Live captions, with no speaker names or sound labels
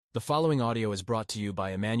The following audio is brought to you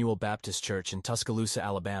by Emmanuel Baptist Church in Tuscaloosa,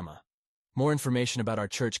 Alabama. More information about our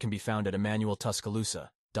church can be found at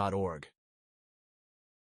emmanueltuscaloosa.org.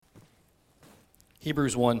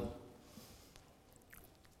 Hebrews 1.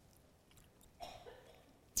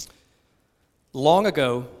 Long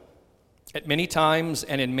ago, at many times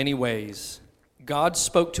and in many ways, God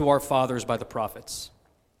spoke to our fathers by the prophets.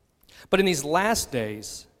 But in these last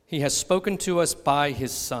days, he has spoken to us by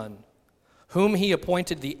his Son, whom he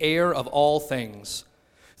appointed the heir of all things,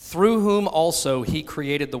 through whom also he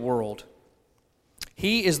created the world.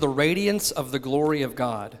 He is the radiance of the glory of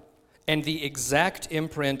God and the exact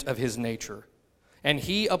imprint of his nature, and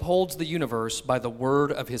he upholds the universe by the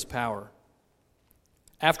word of his power.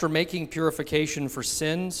 After making purification for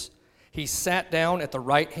sins, he sat down at the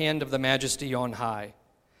right hand of the Majesty on high,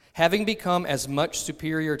 having become as much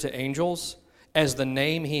superior to angels as the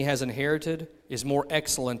name he has inherited is more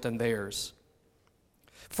excellent than theirs.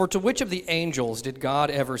 For to which of the angels did God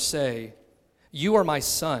ever say, "You are my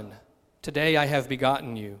son, today I have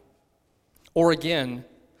begotten you"? Or again,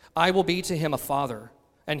 "I will be to him a father,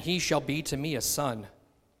 and he shall be to me a son"?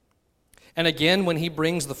 And again, when he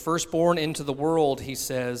brings the firstborn into the world, he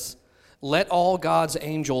says, "Let all God's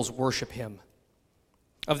angels worship him."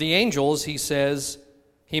 Of the angels, he says,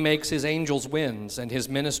 "He makes his angels winds and his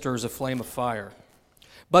ministers a flame of fire."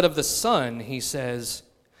 But of the Son, he says,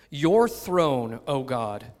 "Your throne, O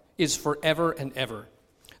God, is forever and ever.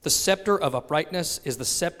 The scepter of uprightness is the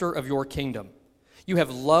scepter of your kingdom. You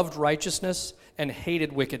have loved righteousness and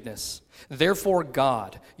hated wickedness. Therefore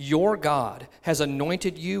God, your God, has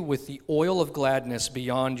anointed you with the oil of gladness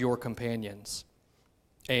beyond your companions.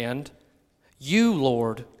 And you,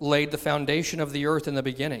 Lord, laid the foundation of the earth in the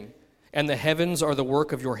beginning, and the heavens are the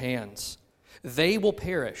work of your hands. They will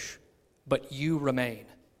perish, but you remain.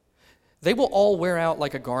 They will all wear out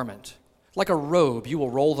like a garment. Like a robe, you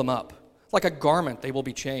will roll them up. Like a garment, they will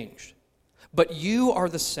be changed. But you are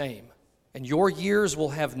the same, and your years will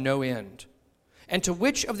have no end. And to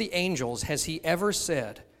which of the angels has he ever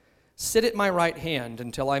said, "Sit at my right hand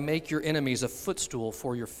until I make your enemies a footstool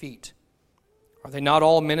for your feet"? Are they not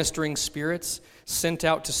all ministering spirits sent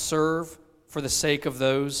out to serve for the sake of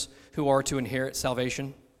those who are to inherit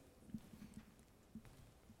salvation?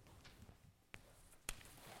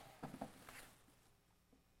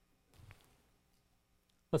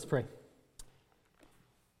 Let's pray.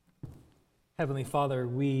 Heavenly Father,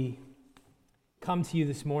 we come to you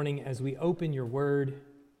this morning as we open your word,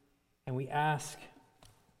 and we ask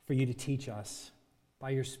for you to teach us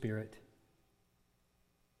by your Spirit.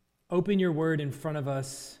 Open your word in front of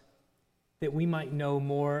us that we might know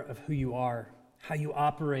more of who you are, how you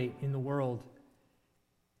operate in the world,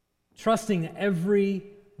 trusting that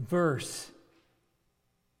every verse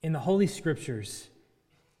in the Holy Scriptures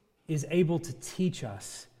is able to teach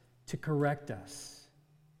us, to correct us,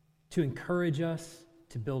 to encourage us,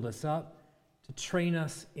 to build us up, to train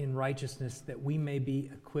us in righteousness that we may be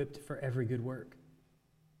equipped for every good work.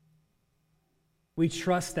 We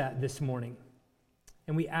trust that this morning,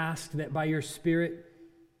 and we ask that by your Spirit,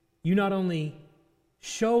 you not only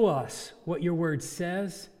show us what your word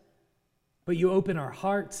says, but you open our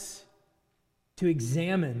hearts to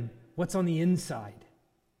examine what's on the inside,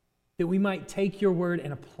 that we might take your word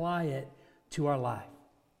and apply it to our life.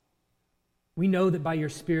 We know that by your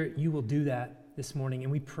Spirit you will do that this morning,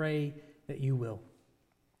 and we pray that you will.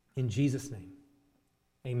 In Jesus' name,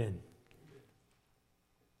 amen.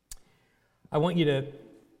 I want you to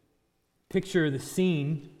picture the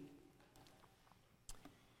scene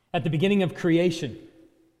at the beginning of creation,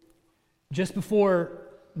 just before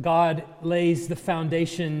God lays the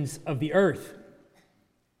foundations of the earth.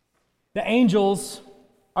 The angels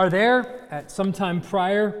are there at some time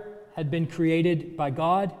prior, had been created by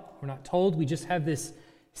God. We're not told. We just have this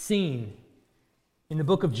scene in the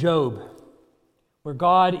book of Job where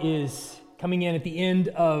God is coming in at the end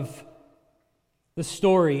of the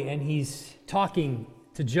story, and he's talking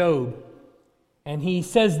to Job. And he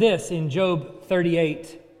says this in Job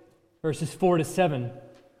 38, verses 4-7.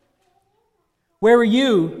 "Where were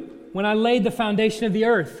you when I laid the foundation of the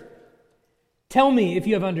earth? Tell me if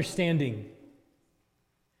you have understanding.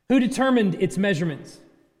 Who determined its measurements?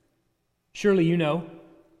 Surely you know.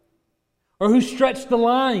 Or who stretched the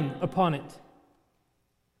line upon it?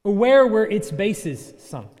 Or where were its bases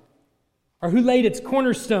sunk? Or who laid its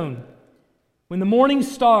cornerstone? When the morning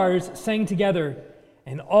stars sang together,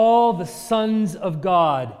 and all the sons of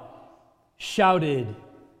God shouted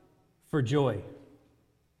for joy."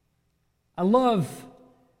 I love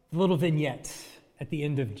the little vignette at the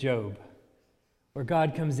end of Job, where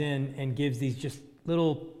God comes in and gives these just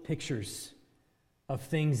little pictures of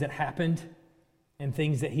things that happened and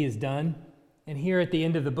things that he has done. And here at the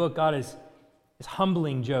end of the book, God is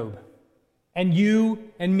humbling Job. And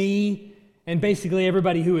you and me and basically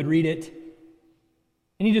everybody who would read it.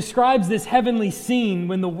 And he describes this heavenly scene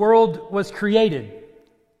when the world was created.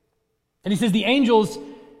 And he says the angels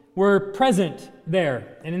were present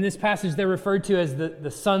there. And in this passage, they're referred to as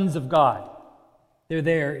the sons of God. They're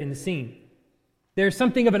there in the scene. There's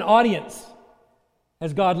something of an audience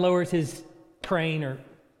as God lowers his crane or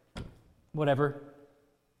whatever.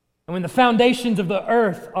 And when the foundations of the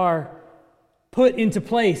earth are put into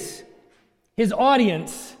place, his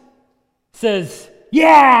audience says,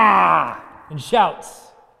 "Yeah!" and shouts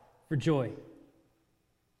for joy.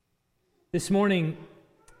 This morning,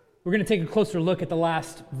 we're going to take a closer look at the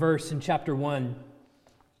last verse in chapter 1.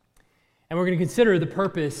 And we're going to consider the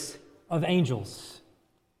purpose of angels.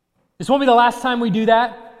 This won't be the last time we do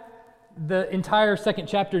that. The entire second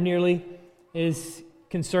chapter nearly is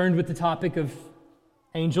concerned with the topic of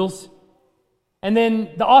angels. And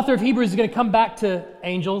then the author of Hebrews is going to come back to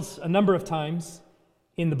angels a number of times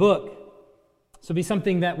in the book. So it'll be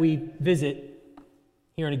something that we visit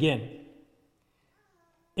here and again.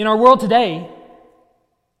 In our world today,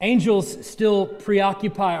 angels still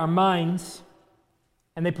preoccupy our minds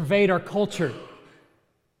and they pervade our culture.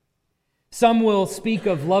 Some will speak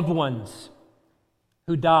of loved ones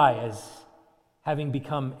who die as having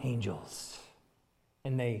become angels,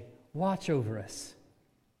 and they watch over us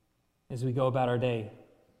as we go about our day.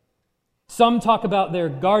 Some talk about their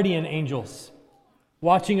guardian angels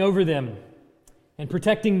watching over them and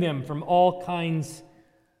protecting them from all kinds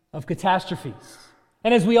of catastrophes.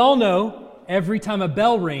 And as we all know, every time a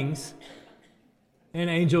bell rings, an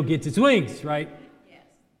angel gets its wings, right? Yes.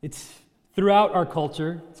 It's throughout our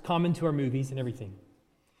culture. It's common to our movies and everything.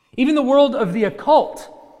 Even the world of the occult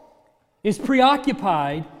is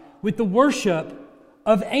preoccupied with the worship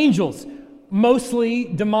of angels, mostly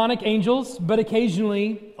demonic angels, but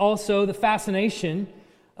occasionally also the fascination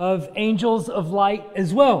of angels of light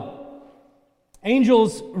as well.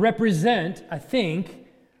 Angels represent, I think,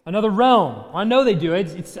 another realm. I know they do. I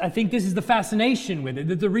think this is the fascination with it.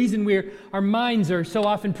 That the reason our minds are so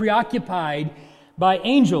often preoccupied by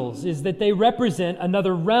angels is that they represent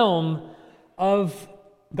another realm of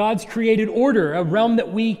God's created order, a realm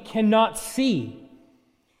that we cannot see.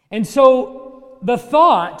 And so the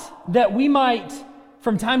thought that we might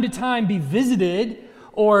from time to time be visited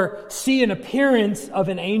or see an appearance of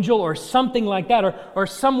an angel or something like that, or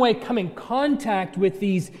some way come in contact with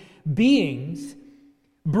these beings,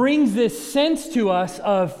 brings this sense to us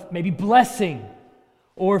of maybe blessing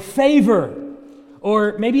or favor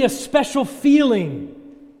or maybe a special feeling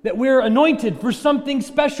that we're anointed for something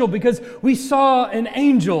special because we saw an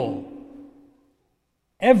angel.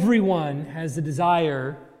 Everyone has the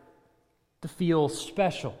desire to feel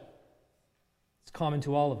special. It's common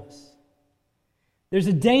to all of us. There's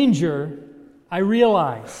a danger, I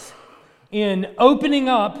realize, in opening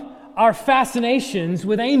up our fascinations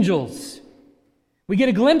with angels. We get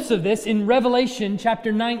a glimpse of this in Revelation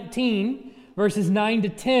chapter 19, verses 9 to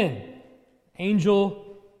 10.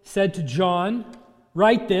 Angel said to John,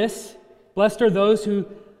 "Write this, blessed are those who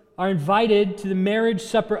are invited to the marriage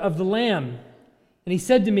supper of the Lamb." And he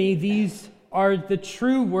said to me, "These are the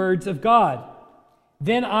true words of God."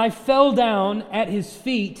 Then I fell down at his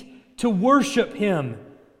feet to worship him.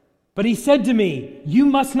 But he said to me, "You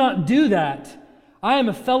must not do that. I am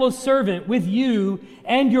a fellow servant with you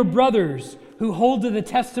and your brothers who hold to the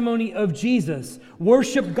testimony of Jesus.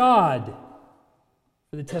 Worship God.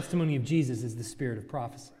 For the testimony of Jesus is the spirit of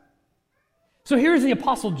prophecy." So here's the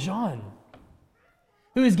Apostle John,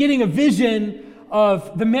 who is getting a vision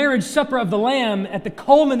of the marriage supper of the Lamb at the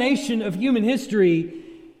culmination of human history,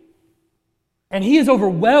 and he is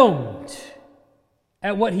overwhelmed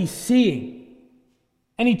at what he's seeing.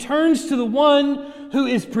 And he turns to the one who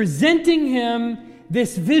is presenting him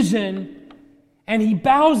this vision, and he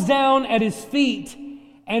bows down at his feet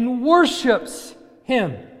and worships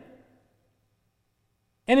him.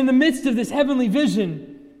 And in the midst of this heavenly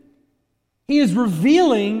vision, he is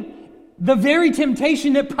revealing the very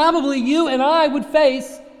temptation that probably you and I would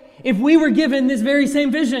face if we were given this very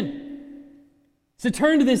same vision. So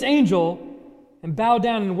turn to this angel and bow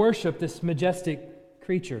down and worship this majestic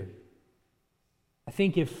creature. I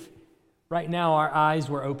think if right now our eyes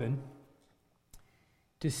were open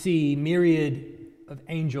to see myriad of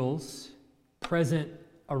angels present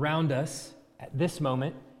around us at this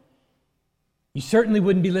moment, you certainly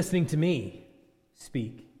wouldn't be listening to me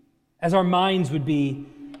speak, as our minds would be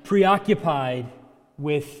preoccupied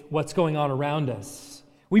with what's going on around us.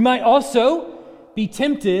 We might also be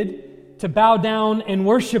tempted to bow down and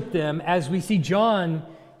worship them, as we see John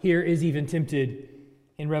here is even tempted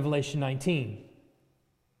in Revelation 19.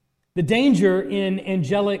 The danger in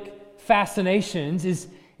angelic fascinations is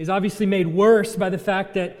obviously made worse by the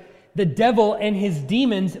fact that the devil and his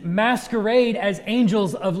demons masquerade as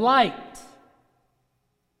angels of light.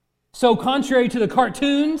 So contrary to the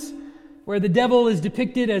cartoons, where the devil is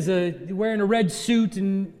depicted as wearing a red suit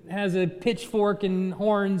and has a pitchfork and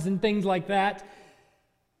horns and things like that,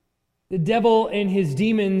 the devil and his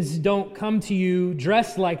demons don't come to you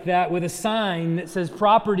dressed like that with a sign that says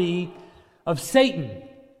property of Satan.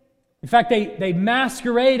 In fact, they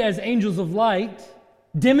masquerade as angels of light,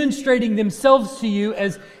 demonstrating themselves to you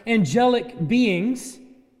as angelic beings,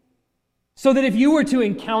 so that if you were to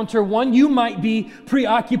encounter one, you might be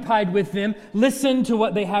preoccupied with them, listen to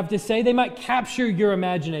what they have to say. They might capture your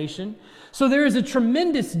imagination. So there is a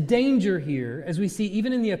tremendous danger here, as we see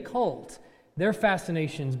even in the occult, their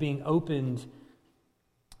fascinations being opened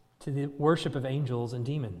to the worship of angels and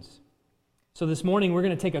demons. So this morning we're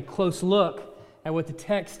going to take a close look at what the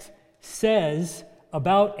text says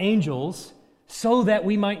about angels so that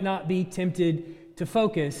we might not be tempted to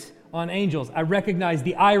focus on angels. I recognize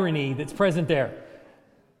the irony that's present there.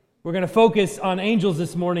 We're going to focus on angels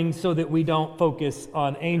this morning so that we don't focus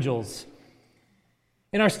on angels.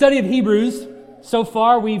 In our study of Hebrews, so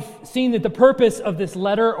far we've seen that the purpose of this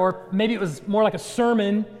letter, or maybe it was more like a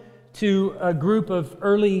sermon to a group of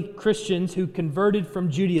early Christians who converted from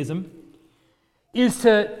Judaism, is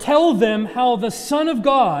to tell them how the Son of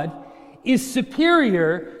God is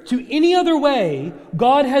superior to any other way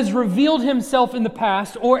God has revealed himself in the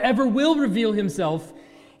past or ever will reveal himself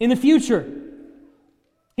in the future.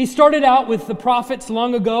 He started out with the prophets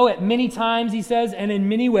long ago at many times, he says, and in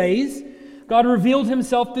many ways. God revealed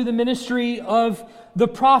himself through the ministry of the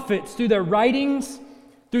prophets, through their writings,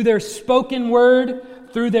 through their spoken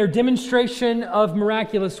word, through their demonstration of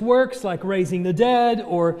miraculous works like raising the dead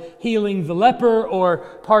or healing the leper or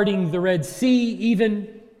parting the Red Sea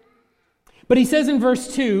even. But he says in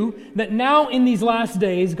verse 2 that now in these last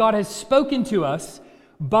days, God has spoken to us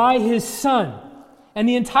by his Son. And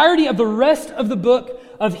the entirety of the rest of the book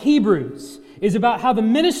of Hebrews is about how the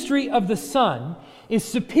ministry of the Son is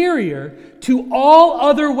superior to all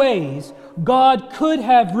other ways God could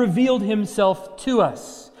have revealed himself to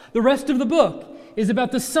us. The rest of the book is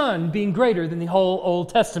about the Son being greater than the whole Old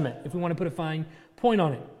Testament, if we want to put a fine point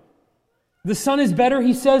on it. The Son is better,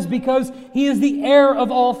 he says, because he is the heir of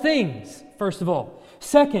all things, first of all.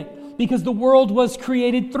 Second, because the world was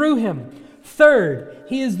created through him. Third,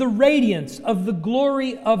 he is the radiance of the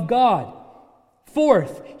glory of God.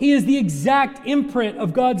 Fourth, he is the exact imprint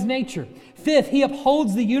of God's nature. Fifth, he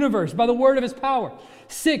upholds the universe by the word of his power.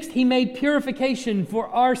 Sixth, he made purification for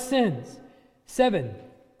our sins. Seven,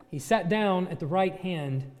 he sat down at the right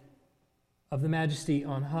hand of the Majesty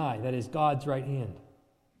on high, that is God's right hand.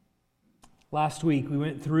 Last week we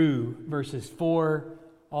went through verses 4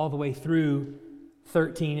 all the way through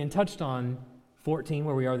 13 and touched on 14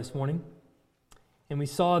 where we are this morning. And we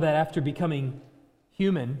saw that after becoming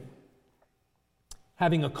human,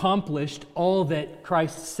 having accomplished all that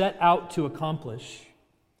Christ set out to accomplish,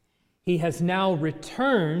 he has now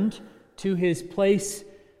returned to his place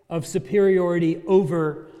of superiority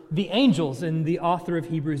over the angels. And the author of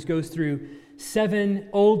Hebrews goes through 7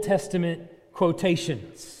 Old Testament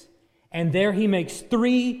quotations. And there he makes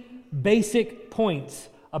 3 basic points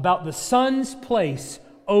about the Son's place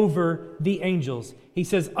over the angels. He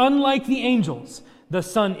says, unlike the angels, the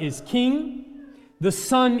Son is king, the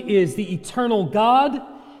Son is the eternal God,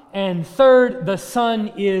 and third, the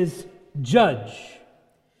Son is judge.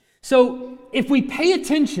 So if we pay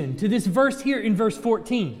attention to this verse here in verse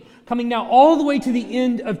 14, coming now all the way to the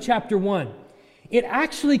end of chapter 1, it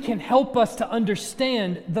actually can help us to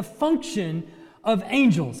understand the function of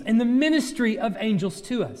angels and the ministry of angels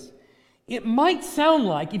to us. It might sound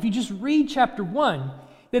like, if you just read chapter 1,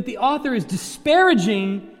 that the author is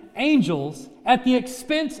disparaging angels at the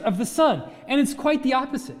expense of the Son. And it's quite the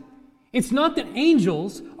opposite. It's not that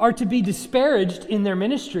angels are to be disparaged in their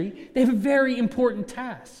ministry. They have a very important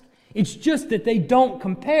task. It's just that they don't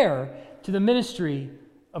compare to the ministry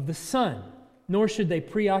of the Son, nor should they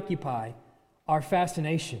preoccupy our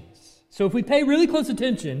fascinations. So if we pay really close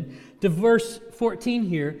attention to verse 14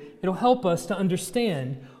 here, it'll help us to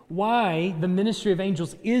understand why the ministry of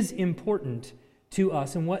angels is important to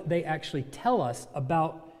us and what they actually tell us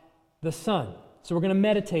about the Son. So we're going to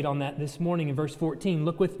meditate on that this morning in verse 14.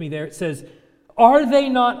 Look with me there. It says, "Are they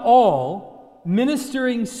not all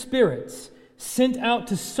ministering spirits sent out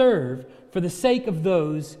to serve for the sake of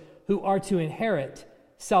those who are to inherit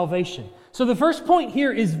salvation?" So the first point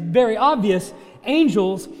here is very obvious.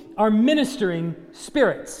 Angels are ministering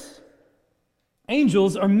spirits.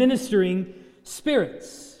 Angels are ministering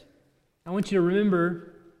spirits. I want you to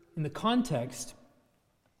remember in the context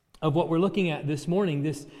of what we're looking at this morning,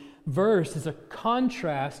 this verse is a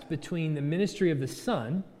contrast between the ministry of the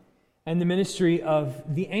Son and the ministry of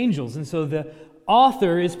the angels. And so the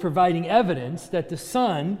author is providing evidence that the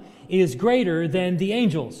Son is greater than the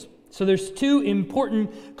angels. So there's two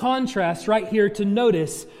important contrasts right here to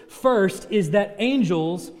notice. First is that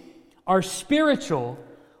angels are spiritual,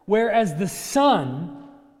 whereas the Son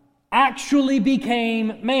actually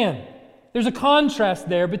became man. There's a contrast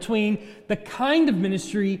there between the kind of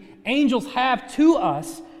ministry angels have to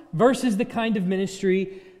us versus the kind of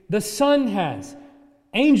ministry the Son has.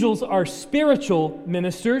 Angels are spiritual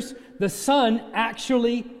ministers. The Son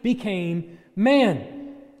actually became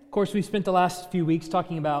man. Of course, we spent the last few weeks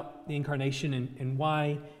talking about the incarnation and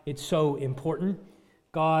why it's so important.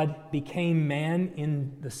 God became man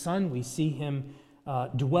in the Son. We see Him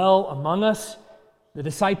dwell among us. The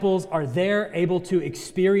disciples are there, able to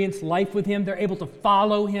experience life with Him. They're able to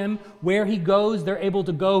follow Him where He goes. They're able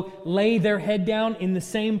to go lay their head down in the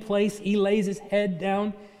same place He lays His head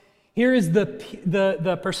down. Here is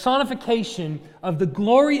the personification of the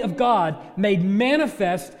glory of God made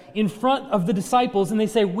manifest in front of the disciples. And they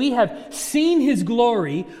say, we have seen His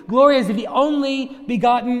glory as of the only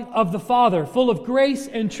begotten of the Father, full of grace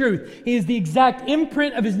and truth. He is the exact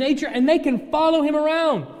imprint of His nature, and they can follow Him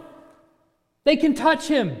around. They can touch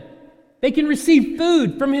Him. They can receive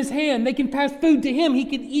food from His hand. They can pass food to Him. He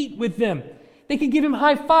can eat with them. They can give Him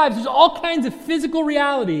high fives. There's all kinds of physical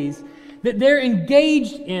realities that they're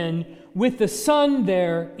engaged in with the Son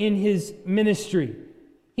there in His ministry.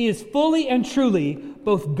 He is fully and truly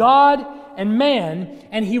both God and man,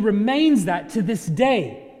 and He remains that to this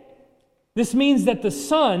day. This means that the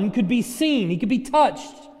Son could be seen. He could be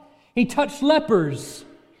touched. He touched lepers.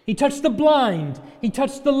 He touched the blind. He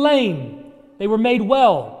touched the lame. They were made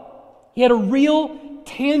well. He had a real,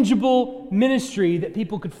 tangible ministry that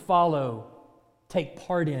people could follow, take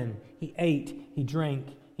part in. He ate, He drank,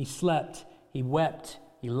 He slept, He wept,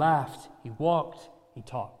 He laughed, He walked, He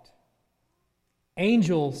talked.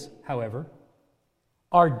 Angels, however,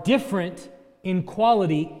 are different in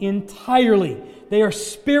quality entirely. They are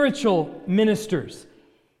spiritual ministers.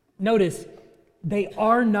 Notice, they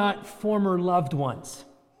are not former loved ones.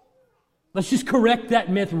 Let's just correct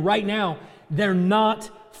that myth right now. They're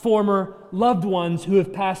not former loved ones who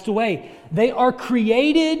have passed away. They are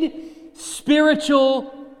created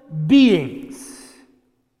spiritual beings.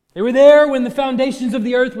 They were there when the foundations of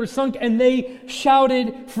the earth were sunk, and they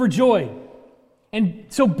shouted for joy. And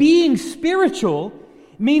so being spiritual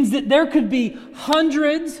means that there could be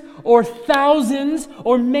hundreds or thousands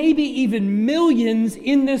or maybe even millions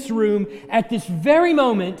in this room at this very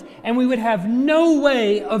moment, and we would have no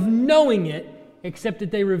way of knowing it except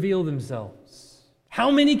that they reveal themselves. How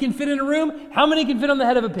many can fit in a room? How many can fit on the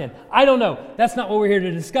head of a pin? I don't know. That's not what we're here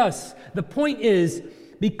to discuss. The point is,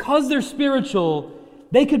 because they're spiritual,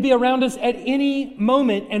 they could be around us at any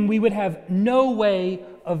moment and we would have no way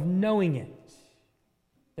of knowing it.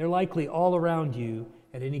 They're likely all around you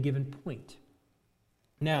at any given point.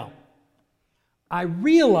 Now, I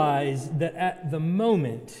realize that at the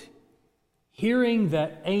moment, hearing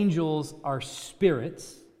that angels are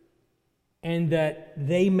spirits and that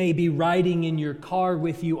they may be riding in your car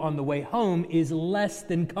with you on the way home is less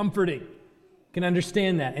than comforting. You can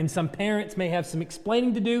understand that. And some parents may have some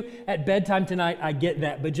explaining to do at bedtime tonight. I get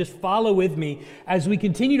that. But just follow with me as we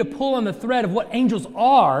continue to pull on the thread of what angels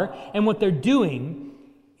are and what they're doing.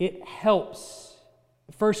 It helps.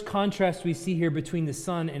 The first contrast we see here between the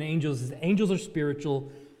Son and angels is that angels are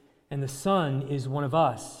spiritual and the Son is one of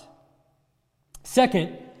us.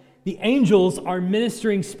 Second, the angels are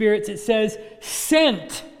ministering spirits. It says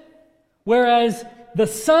sent, whereas the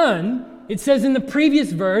Son, it says in the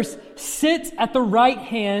previous verse, sits at the right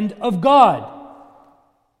hand of God.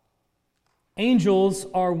 Angels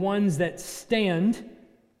are ones that stand,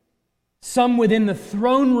 some within the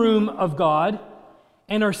throne room of God,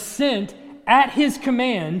 and are sent at His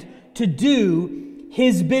command to do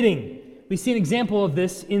His bidding. We see an example of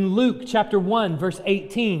this in Luke chapter 1, verse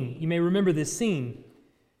 18. You may remember this scene.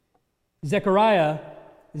 Zechariah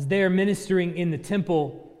is there ministering in the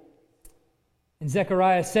temple, and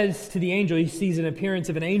Zechariah says to the angel, he sees an appearance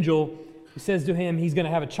of an angel who says to him he's going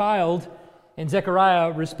to have a child, and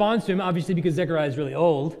Zechariah responds to him, obviously because Zechariah is really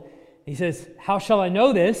old. He says, "How shall I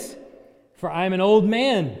know this? For I am an old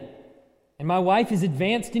man, and my wife is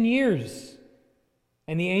advanced in years."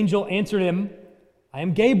 And the angel answered him, "I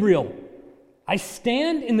am Gabriel. I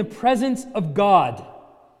stand in the presence of God,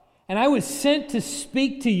 and I was sent to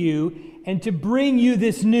speak to you and to bring you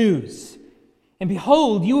this news. And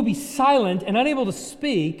behold, you will be silent and unable to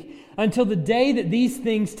speak until the day that these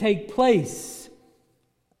things take place,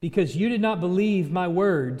 because you did not believe my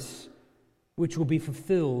words, which will be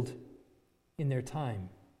fulfilled in their time."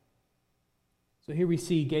 So here we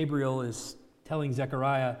see Gabriel is telling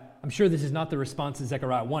Zechariah, I'm sure this is not the response that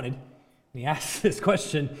Zechariah wanted when he asked this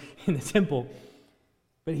question in the temple.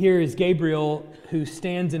 But here is Gabriel, who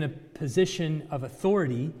stands in a position of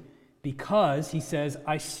authority because he says,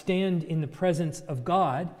 I stand in the presence of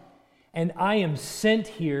God, and I am sent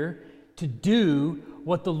here to do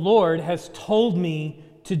what the Lord has told me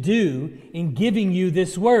to do in giving you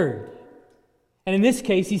this word. And in this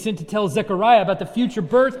case, he's sent to tell Zechariah about the future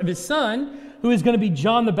birth of his son, who is going to be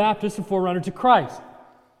John the Baptist, the forerunner to Christ.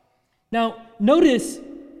 Now, notice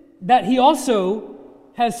that he also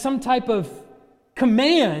has some type of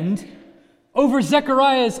command over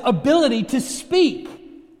Zechariah's ability to speak.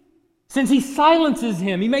 Since he silences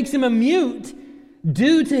him, he makes him a mute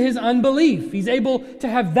due to his unbelief. He's able to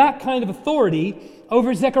have that kind of authority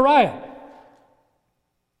over Zechariah.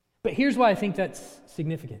 But here's why I think that's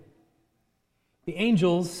significant. The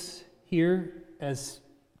angels here, as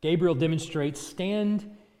Gabriel demonstrates,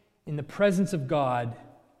 stand in the presence of God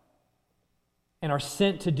and are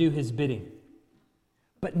sent to do his bidding.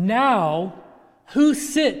 But now, who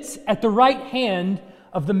sits at the right hand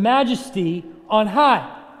of the Majesty on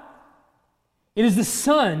high? It is the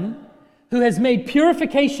Son who has made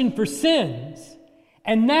purification for sins,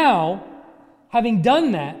 and now, having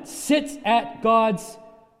done that, sits at God's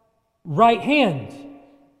right hand.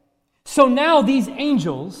 So now these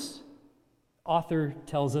angels, author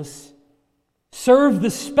tells us, serve the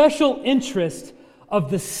special interest of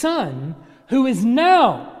the Son, who is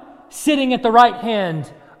now sitting at the right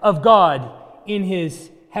hand of God in his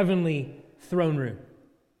heavenly throne room.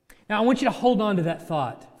 Now I want you to hold on to that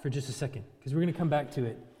thought for just a second, because we're going to come back to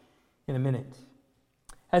it in a minute.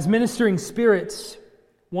 As ministering spirits,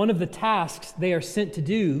 one of the tasks they are sent to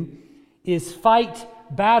do is fight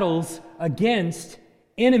battles against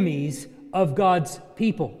enemies of God's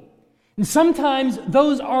people. And sometimes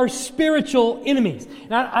those are spiritual enemies.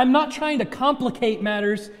 Now, I'm not trying to complicate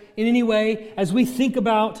matters in any way as we think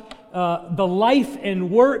about the life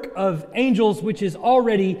and work of angels, which is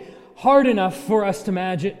already hard enough for us to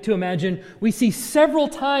imagine. We see several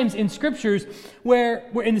times in Scriptures where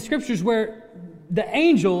the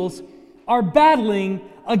angels are battling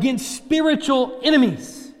against spiritual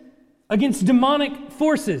enemies, against demonic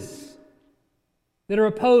forces that are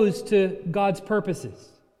opposed to God's purposes.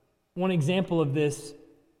 One example of this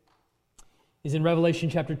is in Revelation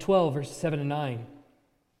chapter 12, verses 7 and 9. It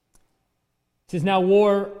says, "Now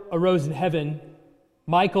war arose in heaven,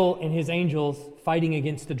 Michael and his angels fighting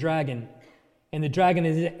against the dragon. And the dragon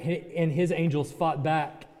and his angels fought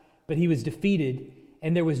back, but he was defeated,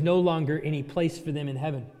 and there was no longer any place for them in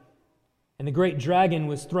heaven. And the great dragon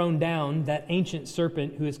was thrown down, that ancient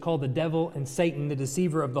serpent who is called the devil and Satan, the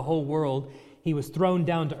deceiver of the whole world. He was thrown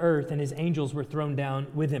down to earth, and his angels were thrown down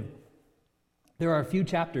with him." There are a few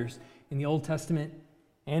chapters in the Old Testament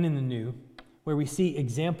and in the New where we see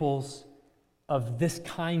examples of this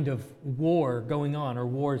kind of war going on, or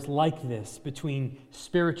wars like this between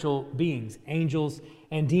spiritual beings, angels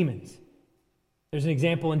and demons. There's an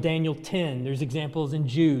example in Daniel 10. There's examples in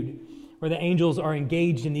Jude where the angels are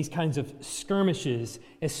engaged in these kinds of skirmishes,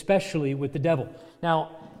 especially with the devil.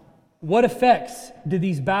 Now, what effects do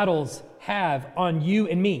these battles have on you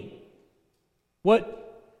and me? What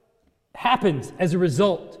happens as a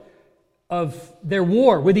result of their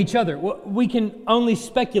war with each other? We can only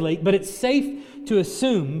speculate, but it's safe to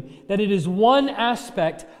assume that it is one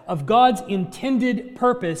aspect of God's intended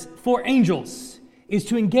purpose for angels, is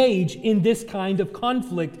to engage in this kind of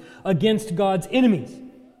conflict against God's enemies.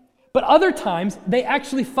 But other times, they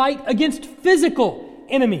actually fight against physical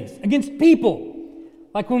enemies, against people.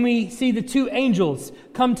 Like when we see the two angels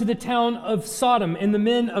come to the town of Sodom, and the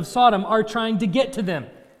men of Sodom are trying to get to them.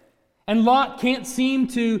 And Lot can't seem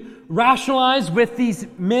to rationalize with these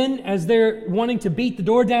men as they're wanting to beat the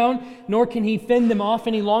door down, nor can he fend them off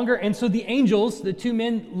any longer. And so the angels, the two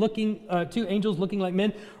angels looking like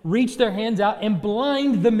men, reach their hands out and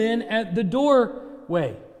blind the men at the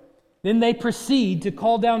doorway. Then they proceed to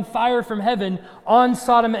call down fire from heaven on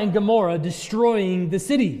Sodom and Gomorrah, destroying the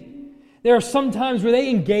city. There are some times where they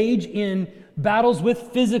engage in battles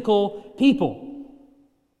with physical people.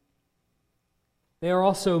 They are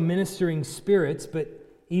also ministering spirits, but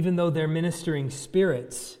even though they're ministering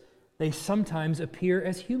spirits, they sometimes appear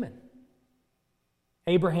as human.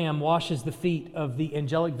 Abraham washes the feet of the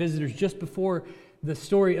angelic visitors. Just before the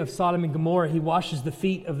story of Sodom and Gomorrah, he washes the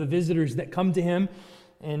feet of the visitors that come to him.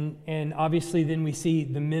 And obviously then we see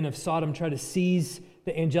the men of Sodom try to seize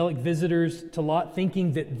the angelic visitors to Lot,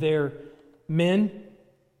 thinking that they're men.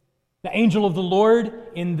 The angel of the Lord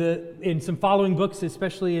in some following books,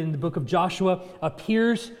 especially in the book of Joshua,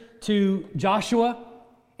 appears to Joshua,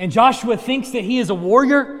 and Joshua thinks that he is a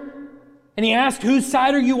warrior, and he asks, whose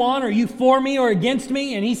side are you on? Are you for me or against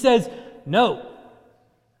me? And he says, no.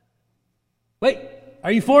 Wait,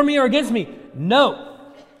 are you for me or against me? No.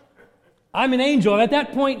 I'm an angel. And at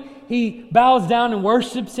that point, he bows down and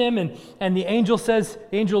worships him, and the angel of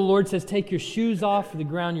the Lord says, take your shoes off, for the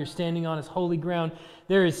ground you're standing on is holy ground.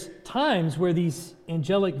 There is times where these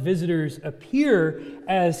angelic visitors appear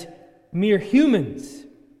as mere humans.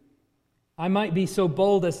 I might be so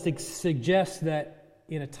bold as to suggest that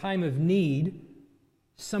in a time of need,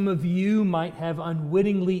 some of you might have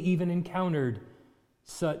unwittingly even encountered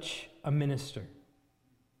such a minister.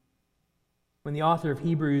 When the author of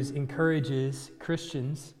Hebrews encourages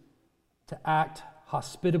Christians to act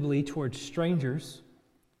hospitably towards strangers,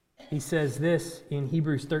 he says this in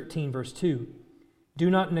Hebrews 13, verse 2, do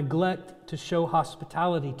not neglect to show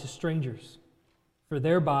hospitality to strangers, for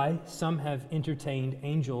thereby some have entertained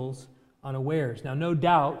angels unawares. Now, no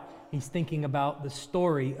doubt, he's thinking about the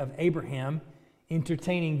story of Abraham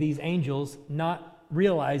entertaining these angels, not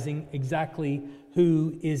realizing exactly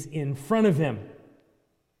who is in front of him.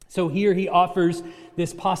 So here he offers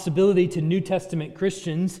this possibility to New Testament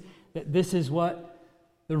Christians that this is what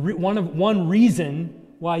one reason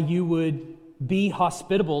why you would be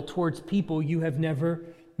hospitable towards people you have never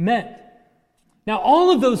met. Now,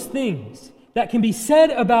 all of those things that can be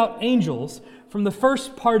said about angels from the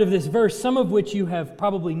first part of this verse, some of which you have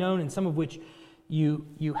probably known and some of which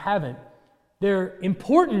you haven't, they're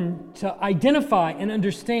important to identify and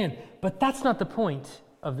understand, but that's not the point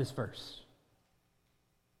of this verse.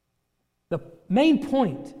 The main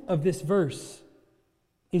point of this verse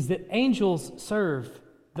is that angels serve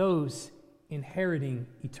those inheriting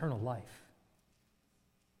eternal life.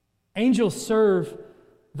 Angels serve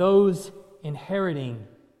those inheriting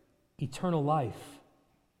eternal life.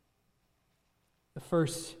 The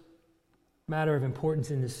first matter of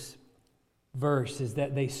importance in this verse is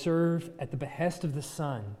that they serve at the behest of the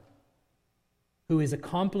Son, who is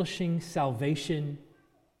accomplishing salvation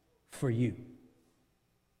for you.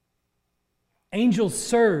 Angels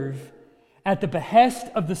serve at the behest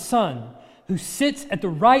of the Son, who sits at the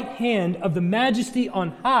right hand of the Majesty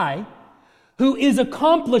on high, who is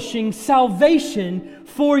accomplishing salvation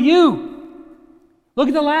for you. Look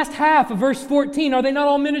at the last half of verse 14. Are they not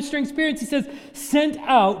all ministering spirits? He says, sent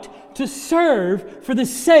out to serve for the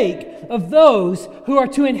sake of those who are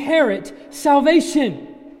to inherit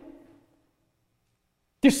salvation.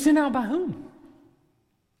 They're sent out by whom?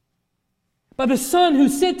 By the Son who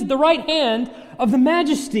sits at the right hand of the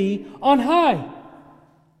Majesty on high.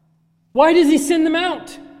 Why does he send them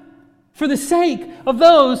out? For the sake of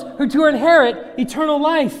those who are to inherit eternal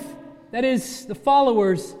life. That is, the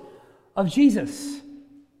followers of Jesus.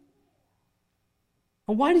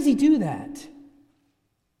 But why does he do that?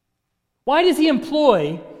 Why does he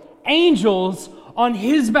employ angels on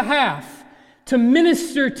his behalf to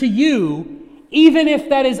minister to you, even if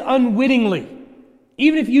that is unwittingly?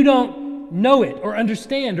 Even if you don't know it or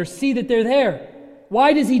understand or see that they're there.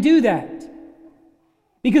 Why does he do that?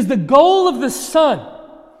 Because the goal of the Son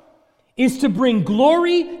is to bring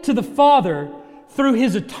glory to the Father through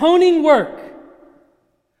his atoning work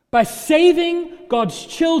by saving God's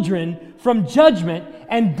children from judgment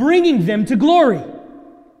and bringing them to glory.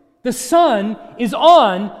 The Son is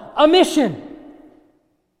on a mission.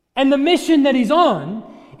 And the mission that he's on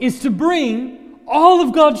is to bring all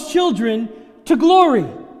of God's children to glory,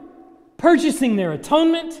 purchasing their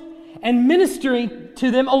atonement and ministering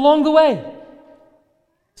to them along the way.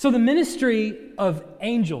 So the ministry of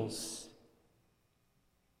angels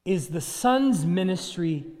is the Son's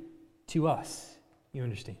ministry to us. You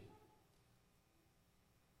understand?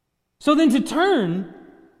 So then to turn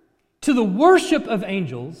to the worship of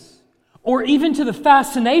angels, or even to the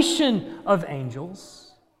fascination of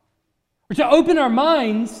angels, or to open our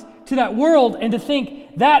minds to that world and to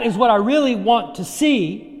think that is what I really want to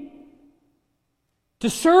see, to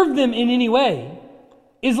serve them in any way,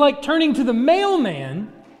 is like turning to the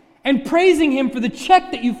mailman and praising him for the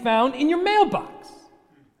check that you found in your mailbox.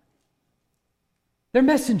 They're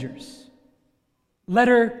messengers,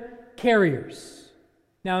 letter carriers.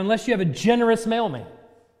 Now, unless you have a generous mailman,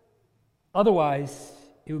 otherwise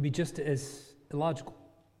it would be just as illogical.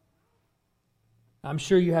 I'm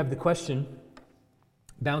sure you have the question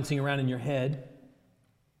bouncing around in your head: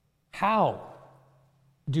 how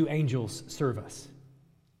do angels serve us?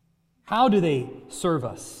 How do they serve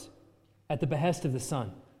us at the behest of the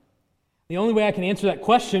Son? The only way I can answer that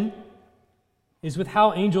question is with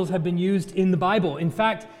how angels have been used in the Bible. In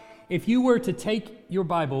fact, if you were to take your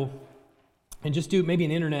Bible and just do maybe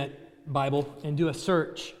an internet Bible and do a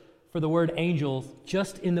search for the word angels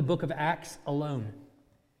just in the book of Acts alone,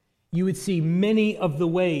 you would see many of the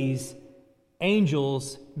ways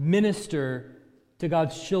angels minister to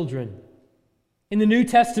God's children. In the New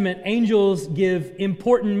Testament, angels give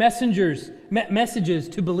important messages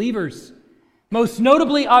to believers. Most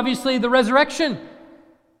notably, obviously, the resurrection.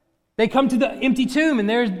 They come to the empty tomb, and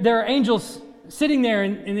there are angels sitting there,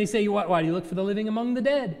 and they say, why do you look for the living among the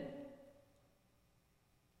dead?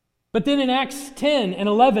 But then in Acts 10 and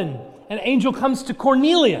 11, an angel comes to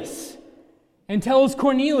Cornelius and tells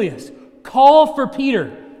Cornelius, call for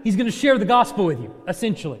Peter. He's going to share the gospel with you,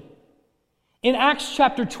 essentially. In Acts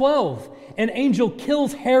chapter 12, an angel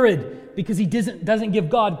kills Herod because he doesn't give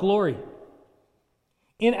God glory.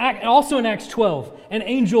 Also in Acts 12, an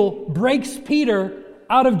angel breaks Peter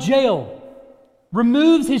out of jail,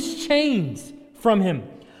 removes his chains from him,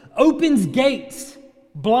 opens gates,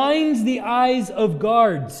 blinds the eyes of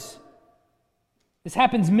guards. This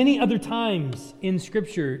happens many other times in the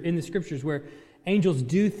Scriptures, where angels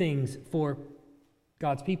do things for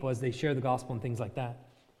God's people as they share the gospel and things like that.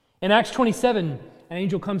 In Acts 27, an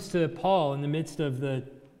angel comes to Paul in the midst of the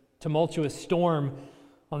tumultuous storm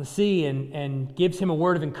on the sea and gives him a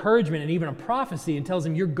word of encouragement and even a prophecy and tells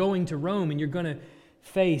him, you're going to Rome and you're going to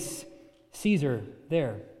face Caesar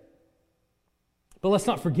there. But let's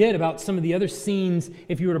not forget about some of the other scenes.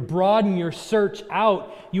 If you were to broaden your search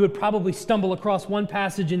out, you would probably stumble across one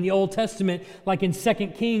passage in the Old Testament, like in 2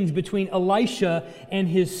 Kings, between Elisha and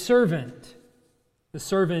his servant. The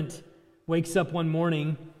servant wakes up one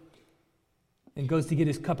morning and goes to get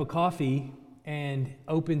his cup of coffee and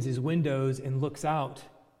opens his windows and looks out,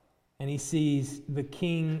 and he sees the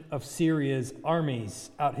king of Syria's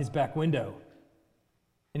armies out his back window.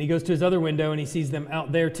 And he goes to his other window and he sees them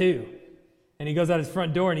out there too. And he goes out his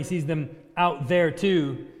front door and he sees them out there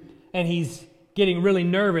too. And he's getting really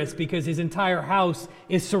nervous because his entire house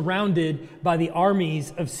is surrounded by the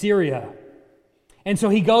armies of Syria. And so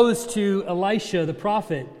he goes to Elisha the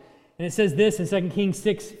prophet. And it says this in 2 Kings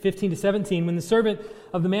 6:15-17, when the servant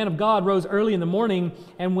of the man of God rose early in the morning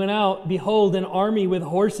and went out, behold, an army with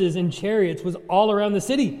horses and chariots was all around the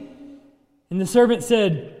city. And the servant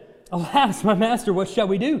said, alas, my master, what shall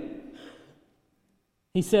we do?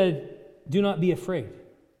 He said, do not be afraid,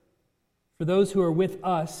 for those who are with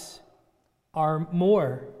us are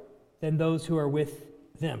more than those who are with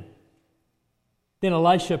them. Then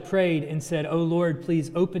Elisha prayed and said, O Lord,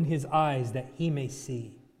 please open his eyes that he may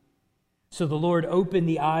see. So the Lord opened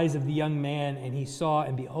the eyes of the young man, and he saw,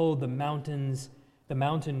 and behold, the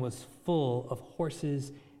mountain was full of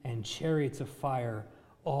horses and chariots of fire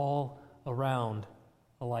all around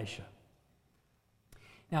Elisha.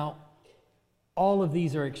 Now, all of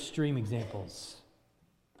these are extreme examples.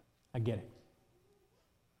 I get it.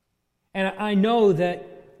 And I know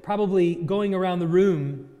that probably going around the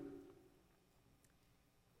room,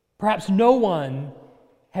 perhaps no one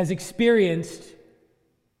has experienced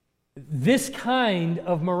this kind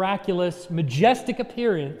of miraculous, majestic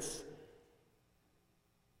appearance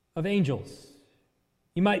of angels.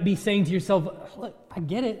 You might be saying to yourself, look, I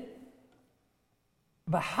get it,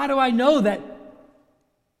 but how do I know that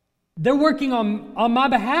they're working on my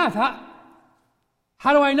behalf?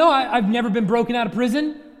 How do I know? I've never been broken out of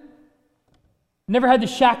prison, never had the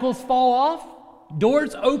shackles fall off,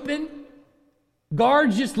 doors open,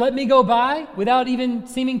 guards just let me go by without even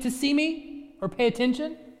seeming to see me or pay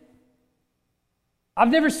attention. I've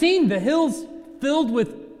never seen the hills filled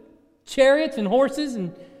with chariots and horses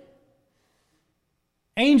and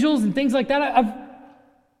angels and things like that.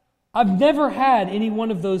 I've never had any one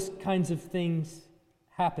of those kinds of things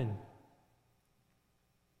happen.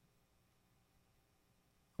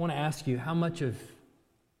 I want to ask you, how much of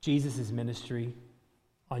Jesus' ministry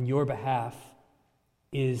on your behalf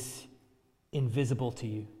is invisible to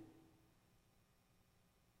you?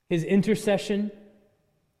 His intercession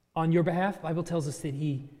on your behalf, the Bible tells us that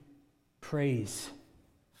he prays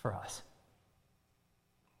for us.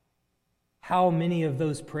 How many of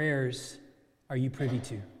those prayers are you privy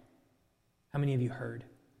to? How many have you heard?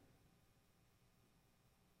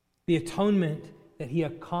 The atonement that he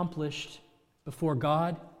accomplished before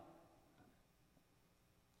God,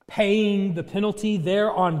 paying the penalty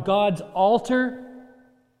there on God's altar,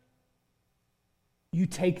 you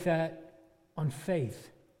take that on faith,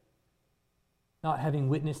 not having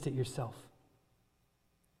witnessed it yourself.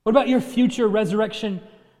 What about your future resurrection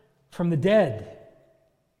from the dead?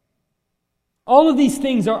 All of these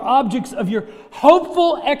things are objects of your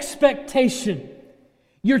hopeful expectation.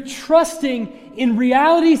 You're trusting in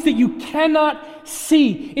realities that you cannot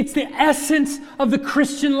see. It's the essence of the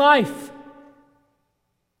Christian life.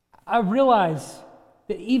 I realize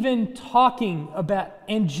that even talking about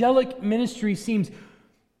angelic ministry seems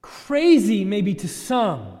crazy maybe to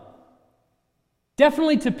some.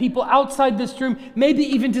 Definitely to people outside this room, maybe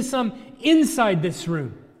even to some inside this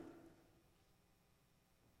room.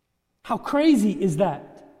 How crazy is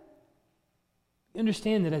that? You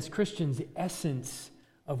understand that as Christians, the essence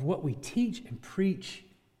of what we teach and preach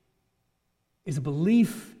is a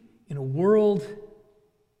belief in a world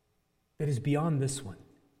that is beyond this one.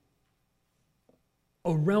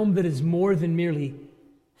 A realm that is more than merely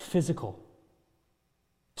physical.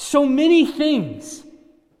 So many things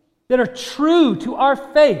that are true to our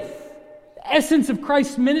faith, the essence of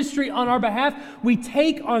Christ's ministry on our behalf, we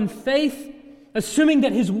take on faith, assuming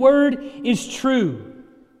that His Word is true.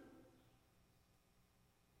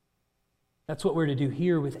 That's what we're to do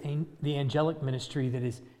here with the angelic ministry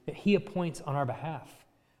that He appoints on our behalf.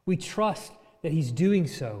 We trust that He's doing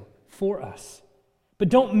so for us. But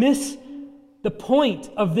don't miss the point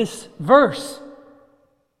of this verse.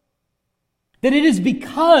 That it is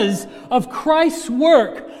because of Christ's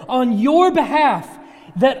work on your behalf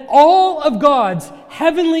that all of God's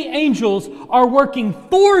heavenly angels are working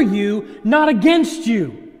for you, not against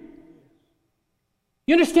you.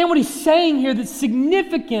 You understand what he's saying here that's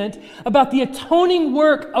significant about the atoning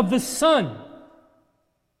work of the Son?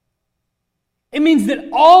 It means that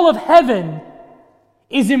all of heaven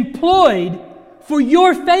is employed for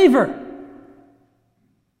your favor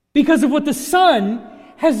because of what the Son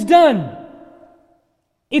has done.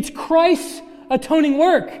 It's Christ's atoning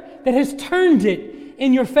work that has turned it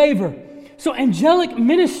in your favor. So angelic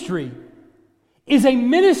ministry is a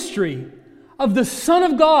ministry of the Son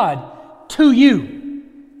of God to you.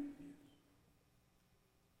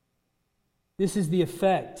 This is the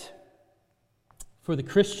effect for the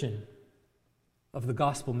Christian of the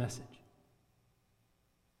gospel message.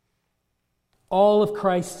 All of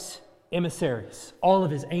Christ's emissaries, all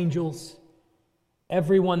of His angels,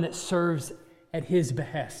 everyone that serves at His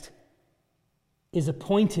behest is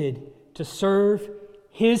appointed to serve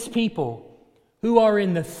His people who are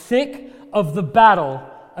in the thick of the battle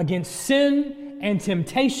against sin and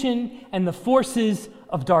temptation and the forces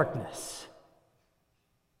of darkness.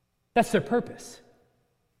 That's their purpose.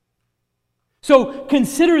 So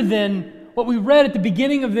consider then what we read at the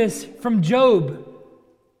beginning of this from Job,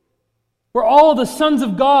 where all the sons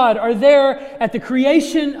of God are there at the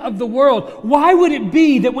creation of the world. Why would it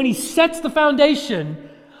be that when He sets the foundation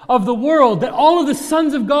of the world, that all of the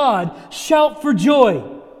sons of God shout for joy?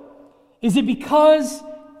 Is it because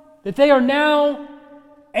that they are now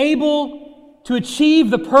able to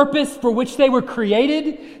achieve the purpose for which they were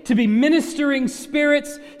created, to be ministering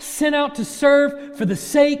spirits sent out to serve for the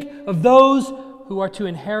sake of those who are to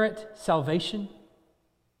inherit salvation?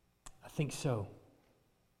 I think so.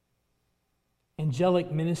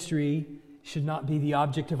 Angelic ministry should not be the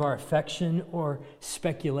object of our affection or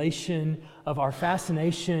speculation, of our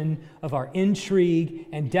fascination, of our intrigue,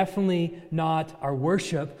 and definitely not our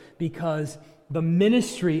worship, because the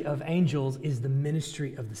ministry of angels is the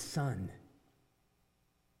ministry of the Son.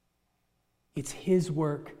 It's His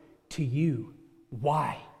work to you.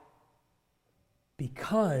 Why?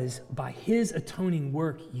 Because by His atoning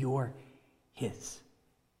work, you're His.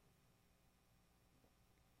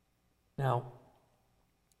 Now,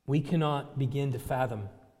 we cannot begin to fathom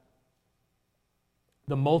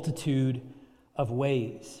the multitude of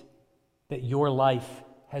ways that your life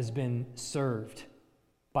has been served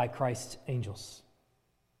by Christ's angels.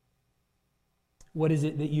 What is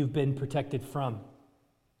it that you've been protected from?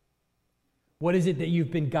 What is it that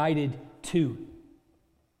you've been guided to?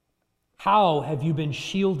 How have you been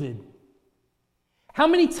shielded? How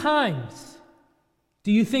many times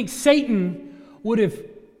do you think Satan would have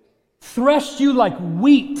threshed you like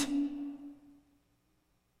wheat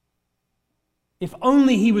if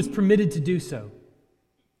only he was permitted to do so?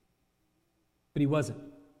 But he wasn't.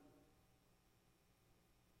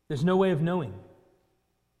 There's no way of knowing.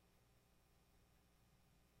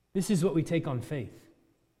 This is what we take on faith.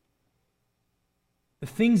 The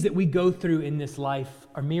things that we go through in this life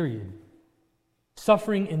are myriad.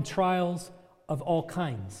 Suffering and trials of all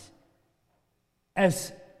kinds.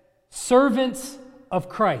 As servants of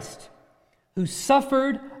Christ, who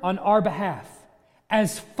suffered on our behalf,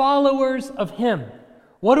 as followers of Him,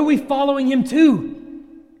 what are we following Him to?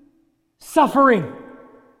 Suffering.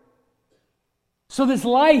 So this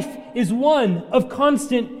life is one of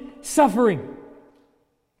constant suffering.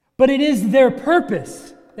 But it is their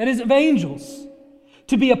purpose, that is of angels,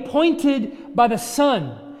 to be appointed by the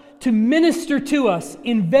Son to minister to us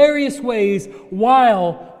in various ways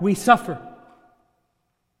while we suffer.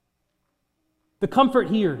 The comfort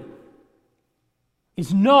here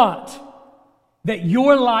is not that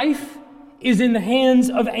your life is in the hands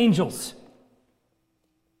of angels.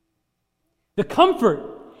 The comfort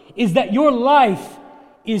is that your life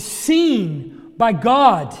is seen by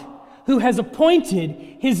God, who has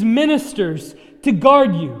appointed His ministers to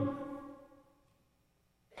guard you.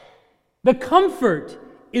 The comfort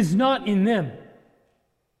is not in them.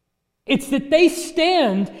 It's that they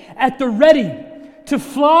stand at the ready to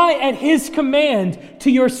fly at His command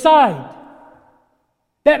to your side.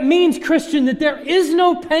 That means, Christian, that there is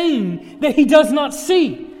no pain that He does not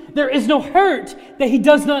see. There is no hurt that He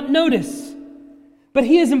does not notice. But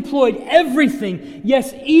He has employed everything,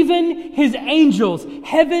 yes, even His angels,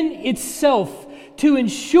 heaven itself, to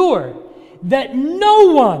ensure that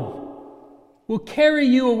no one will carry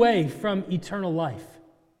you away from eternal life.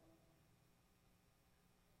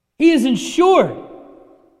 He has ensured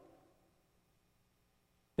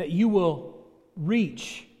that you will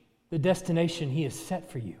reach the destination He has set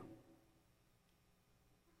for you.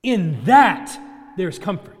 In that, there's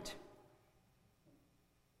comfort.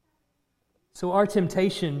 So our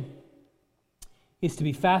temptation is to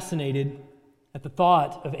be fascinated at the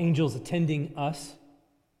thought of angels attending us.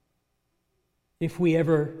 If we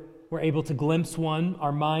ever were able to glimpse one,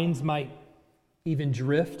 our minds might even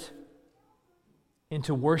drift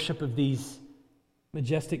into worship of these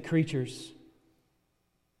majestic creatures.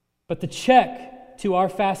 But the check to our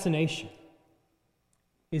fascination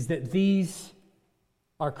is that these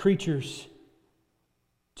are creatures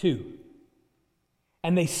too.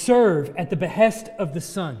 And they serve at the behest of the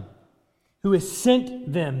Son, who has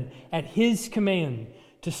sent them at His command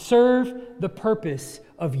to serve the purpose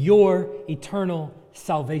of your eternal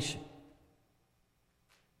salvation.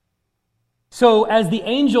 So, as the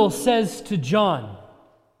angel says to John,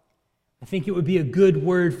 I think it would be a good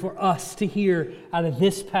word for us to hear out of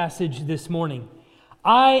this passage this morning.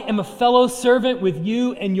 I am a fellow servant with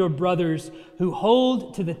you and your brothers who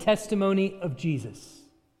hold to the testimony of Jesus.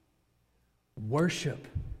 Worship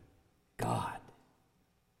God.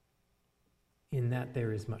 In that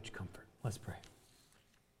there is much comfort. Let's pray.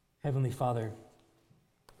 Heavenly Father,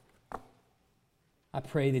 I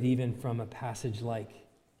pray that even from a passage like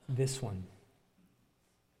this one,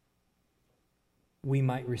 we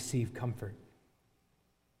might receive comfort.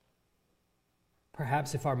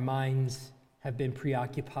 Perhaps if our minds have been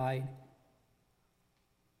preoccupied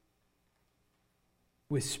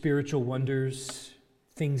with spiritual wonders,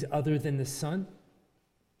 things other than the Son,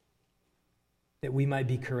 that we might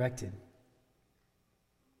be corrected,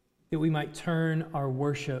 that we might turn our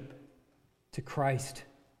worship to Christ,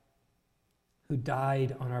 who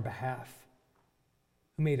died on our behalf,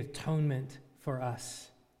 who made atonement for us,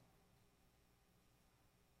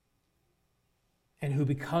 and who,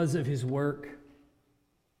 because of His work,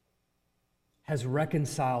 has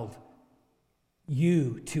reconciled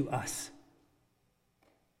you to us.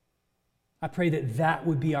 I pray that that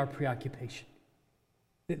would be our preoccupation,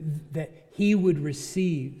 that He would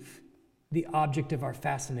receive the object of our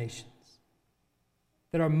fascinations,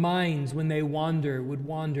 that our minds, when they wander, would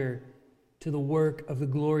wander to the work of the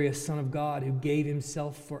glorious Son of God who gave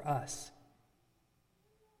Himself for us,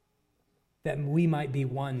 that we might be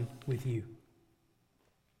one with you.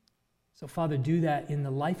 So, Father, do that in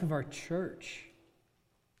the life of our church.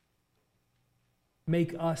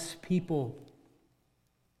 Make us people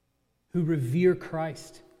who revere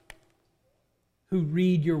Christ, who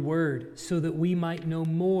read your word, so that we might know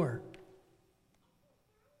more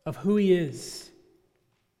of who He is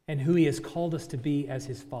and who He has called us to be as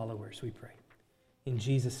His followers, we pray. In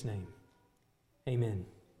Jesus' name, amen.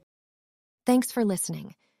 Thanks for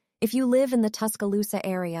listening. If you live in the Tuscaloosa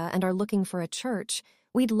area and are looking for a church,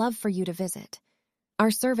 we'd love for you to visit.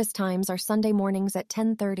 Our service times are Sunday mornings at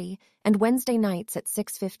 10:30 and Wednesday nights at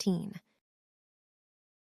 6:15.